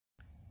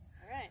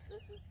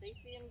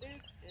Casey and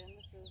Duke, and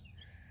this is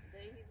the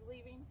day he's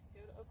leaving to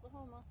go to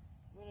Oklahoma.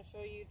 I'm going to show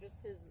you just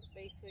his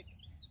basic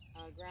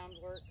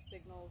groundwork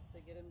signals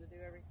to get him to do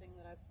everything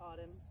that I've taught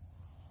him.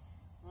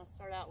 I'm going to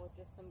start out with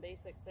just some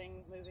basic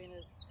things,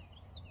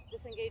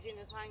 disengaging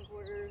his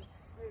hindquarters,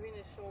 moving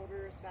his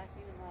shoulders,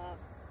 backing him up.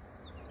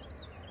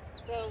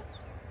 So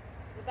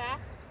the back,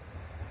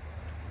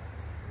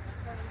 I'm going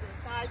to turn him to the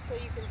side so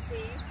you can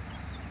see.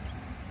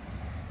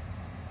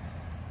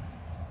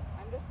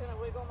 I'm just going to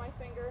wiggle my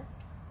finger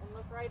and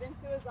look right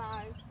into his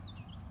eyes.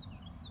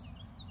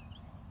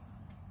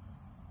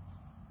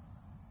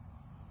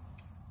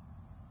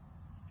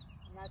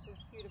 And that's his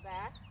cue to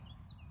back.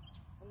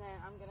 And then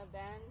I'm going to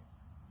bend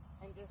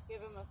and just give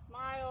him a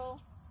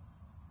smile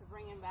to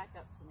bring him back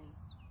up to me.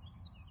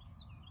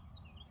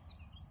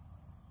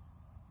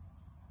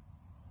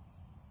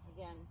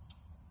 Again,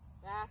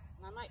 back,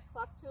 and I might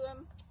cluck to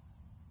him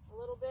a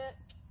little bit.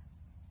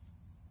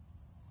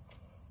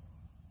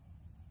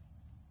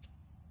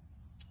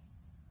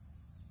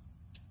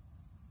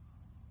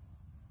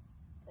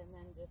 And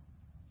then just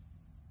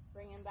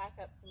bring him back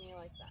up to me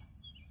like that.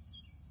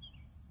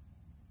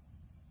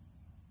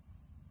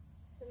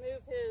 To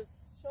move his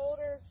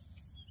shoulders,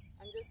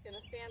 I'm just going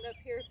to stand up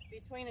here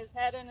between his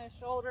head and his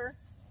shoulder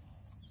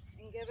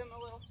and give him a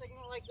little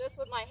signal like this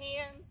with my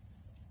hands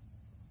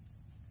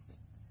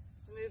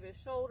to move his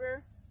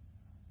shoulder.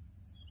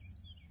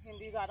 You can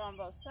do that on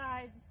both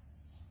sides.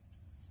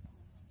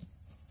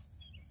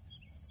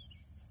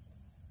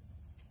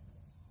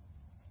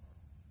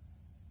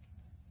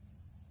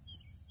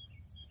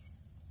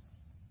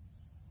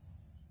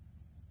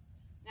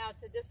 Now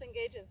to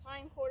disengage his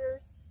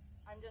hindquarters,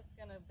 I'm just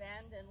going to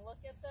bend and look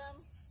at them.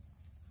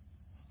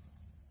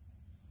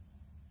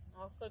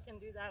 Also can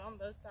do that on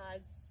both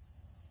sides.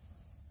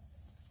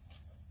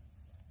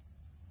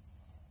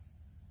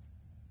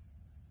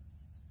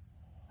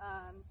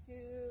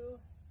 To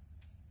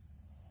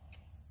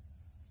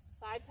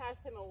side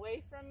pass him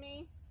away from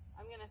me,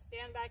 I'm going to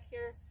stand back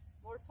here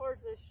more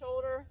towards his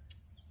shoulder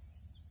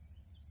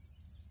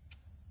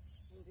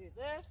and do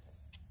this.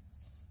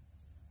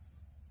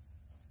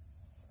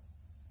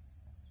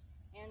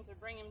 And to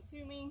bring him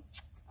to me,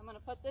 I'm going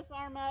to put this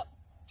arm up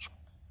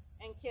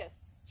and kiss.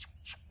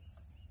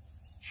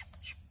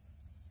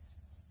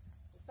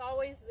 It's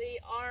always the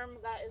arm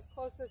that is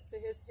closest to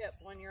his hip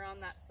when you're on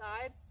that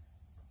side.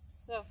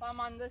 So if I'm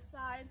on this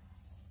side,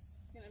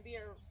 it's going to be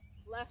your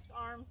left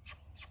arm.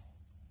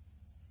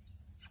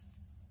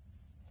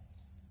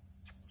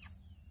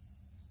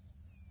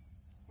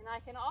 And I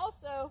can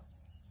also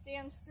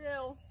stand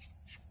still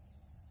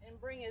and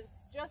bring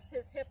just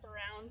his hip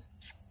around.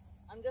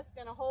 I'm just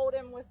going to hold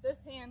him with this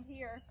hand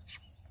here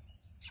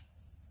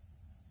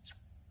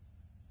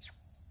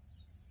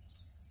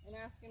and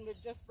ask him to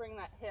just bring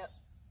that hip.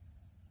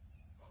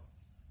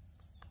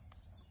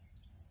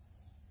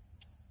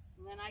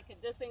 And then I could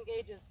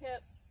disengage his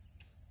hip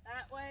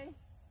that way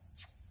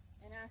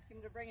and ask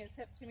him to bring his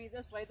hip to me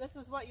this way. This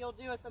is what you'll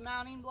do at the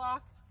mounting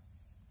block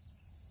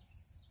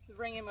to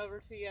bring him over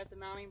to you at the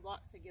mounting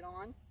block to get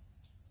on.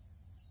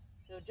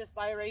 So just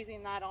by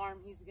raising that arm,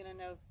 he's going to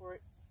know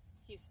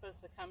he's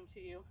supposed to come to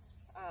you.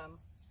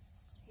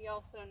 He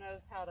also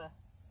knows how to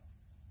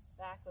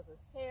back with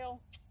his tail.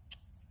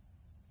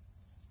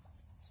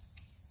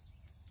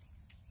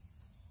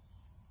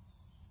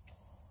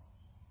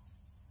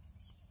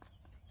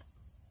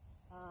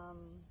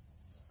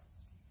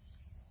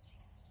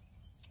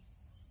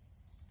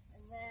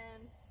 And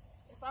then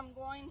if I'm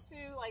going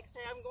to, like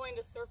say I'm going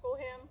to circle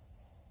him,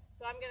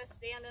 so I'm going to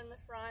stand in the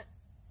front,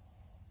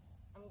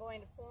 I'm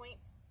going to point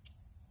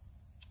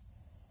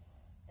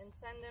and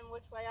send him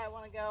which way I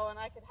want to go, and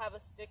I could have a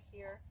stick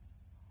here.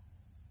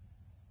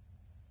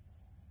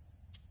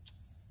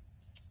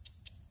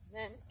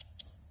 Then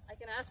I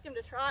can ask him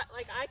to trot,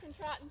 like I can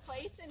trot in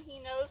place and he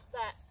knows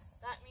that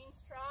that means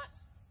trot.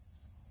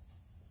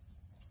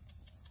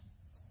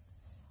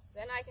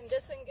 Then I can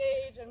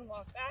disengage and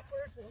walk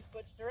backwards and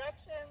switch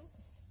directions.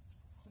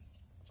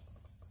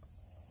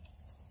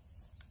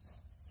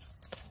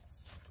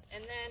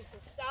 And then to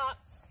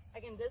stop, I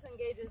can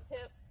disengage his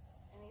hip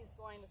and he's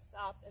going to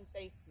stop and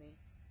face me.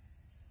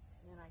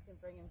 And then I can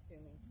bring him to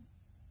me.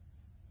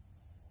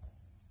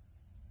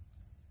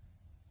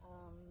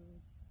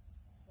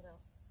 What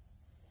else?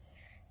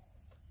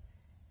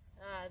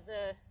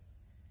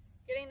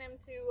 Getting him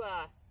to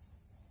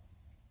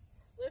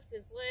lift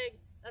his leg,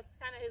 that's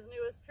kind of his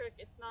newest trick.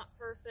 It's not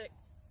perfect,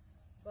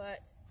 but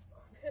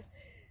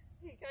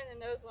he kind of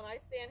knows when I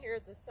stand here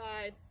at the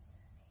side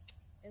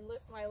and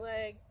lift my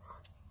leg,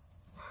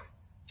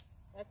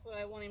 that's what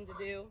I want him to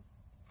do.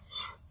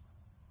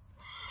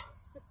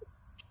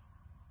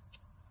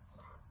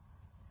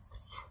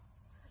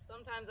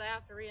 Sometimes I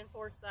have to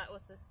reinforce that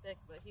with the stick,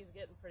 but he's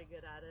getting pretty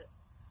good at it.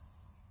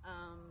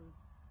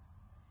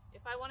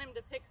 If I want him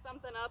to pick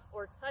something up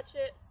or touch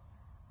it,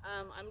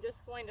 I'm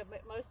just going to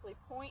mostly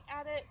point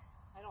at it.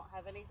 I don't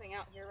have anything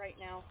out here right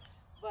now,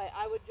 but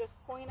I would just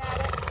point at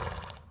it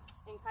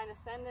and kind of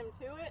send him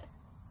to it.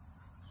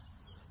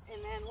 And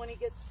then when he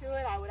gets to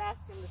it, I would ask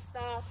him to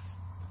stop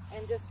and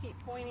and just keep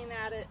pointing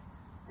at it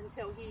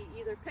until he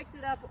either picked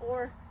it up,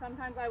 or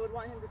sometimes I would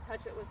want him to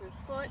touch it with his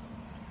foot.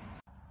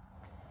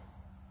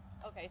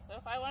 Okay, so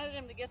if I wanted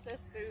him to get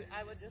this boot,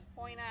 I would just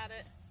point at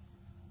it.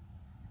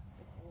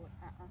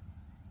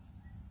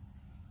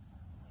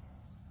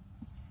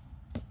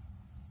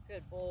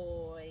 Good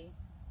boy.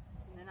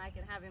 And then I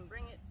can have him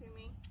bring it to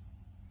me.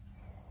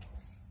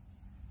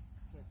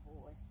 Good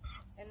boy.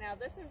 And now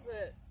this is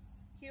the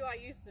cue I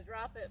used to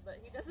drop it, but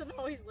he doesn't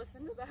always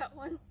listen to that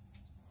one.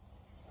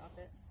 Drop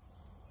it.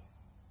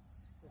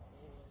 Good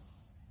boy.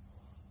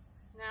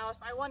 Now if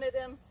I wanted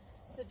him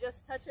to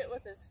just touch it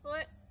with his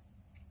foot,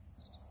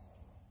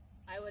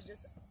 I would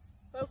just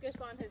focus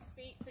on his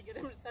feet to get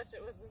him to touch it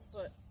with his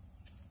foot.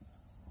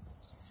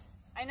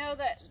 I know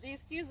that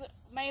these cues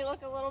may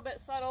look a little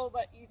bit subtle,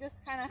 but you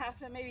just kind of have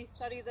to maybe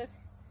study this.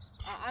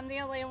 I'm the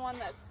only one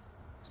that's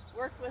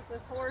worked with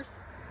this horse.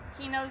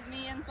 He knows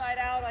me inside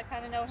out. I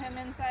kind of know him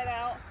inside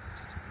out.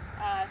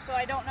 So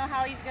I don't know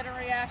how he's going to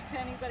react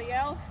to anybody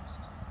else.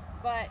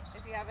 But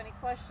if you have any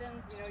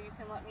questions, you know, you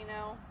can let me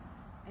know.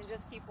 And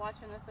just keep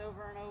watching this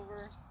over and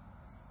over.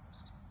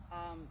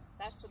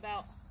 That's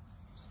about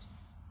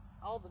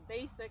all the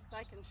basics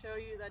I can show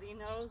you that he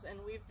knows. And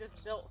we've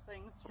just built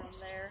things from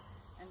there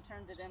and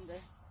turned it into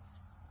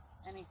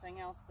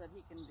anything else that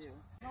he can do.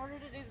 In order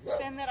to do the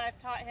spin that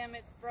I've taught him,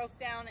 it's broke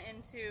down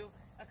into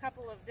a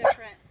couple of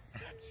different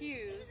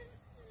cues.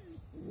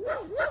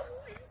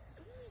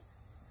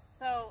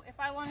 So if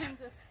I want him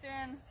to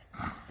spin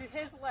to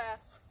his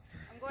left,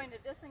 I'm going to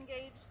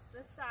disengage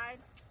this side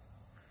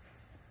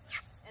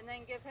and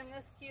then give him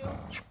this cue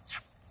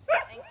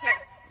and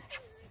kick.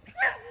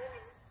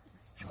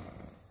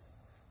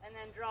 And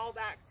then draw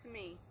back to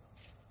me.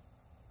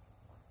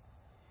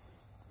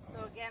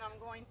 So again, I'm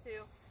going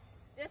to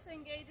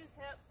disengage his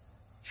hips,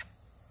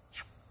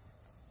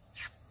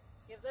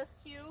 give this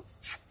cue,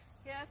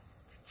 kiss,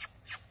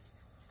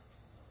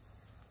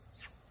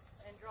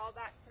 and draw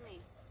back to me.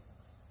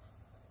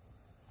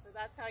 So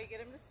that's how you get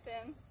him to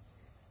spin.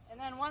 And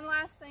then one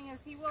last thing is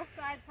he will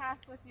side pass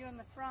with you in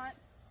the front.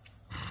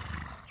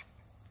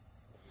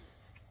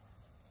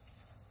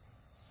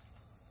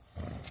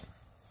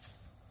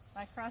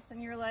 By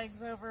crossing your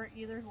legs over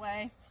either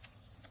way.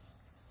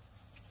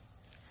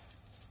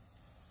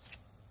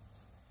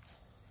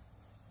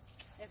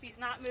 If he's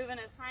not moving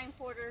his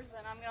hindquarters,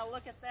 then I'm going to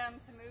look at them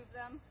to move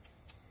them.